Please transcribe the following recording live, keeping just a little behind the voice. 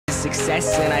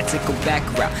success and I took a back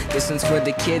route. This one's for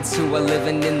the kids who are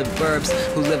living in the burbs,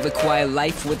 who live a quiet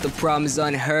life with the problems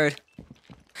unheard.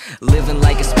 Living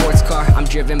like a sports car, I'm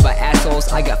driven by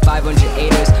assholes. I got 500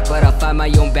 haters, but I'll fight my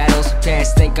own battles.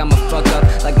 Parents think I'm a fuck up,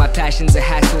 like my passion's a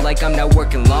hassle, like I'm not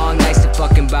working long nights to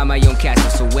fucking buy my own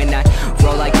castle. So when I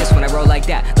roll like this, when I roll like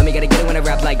that, let me get it when I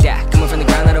rap like that. Coming from the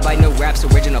ground, I don't buy no raps.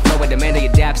 Original flow, I demand I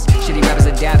adapts. Shitty rappers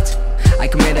adapt, I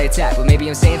command, I attack. But maybe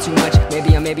I'm saying too much,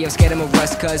 maybe I'm scared I'm a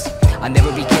rust. Cause I'll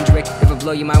never be Kendrick, never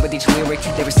blow your mind with each lyric.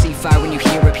 They receive fire when you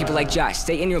hear it. People like Josh,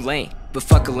 stay in your lane, but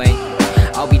fuck a lane.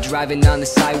 I'll be driving on the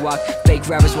sidewalk, fake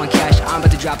rappers want cash, I'm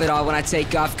about to drop it all when I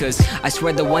take off. Cause I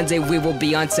swear that one day we will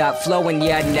be on top, flowing,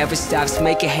 yeah, it never stops,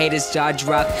 making haters jaw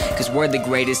drop. Cause we're the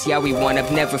greatest, yeah, we won up,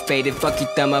 never faded. Fuck your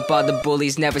thumb up, all the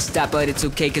bullies never stop. But it's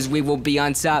okay, cause we will be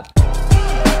on top.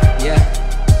 Yeah.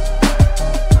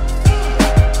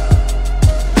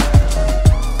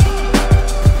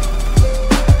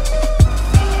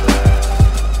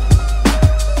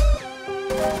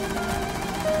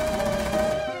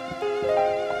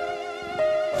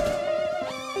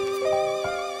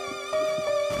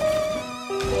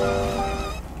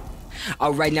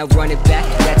 Alright, now run it back,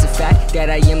 that's a fact, that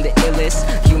I am the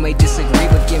illest. You may disagree,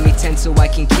 but give me 10 so I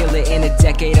can kill it. In a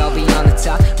decade, I'll be on the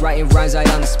top, writing rhymes right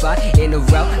on the spot. In a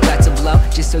row, got to blow,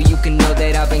 just so you can know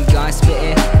that I've been gone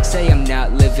spitting. Say I'm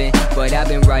not living, but I've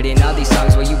been writing all these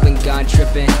songs while you've been gone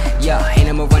tripping. Yeah, ain't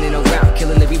no more running around,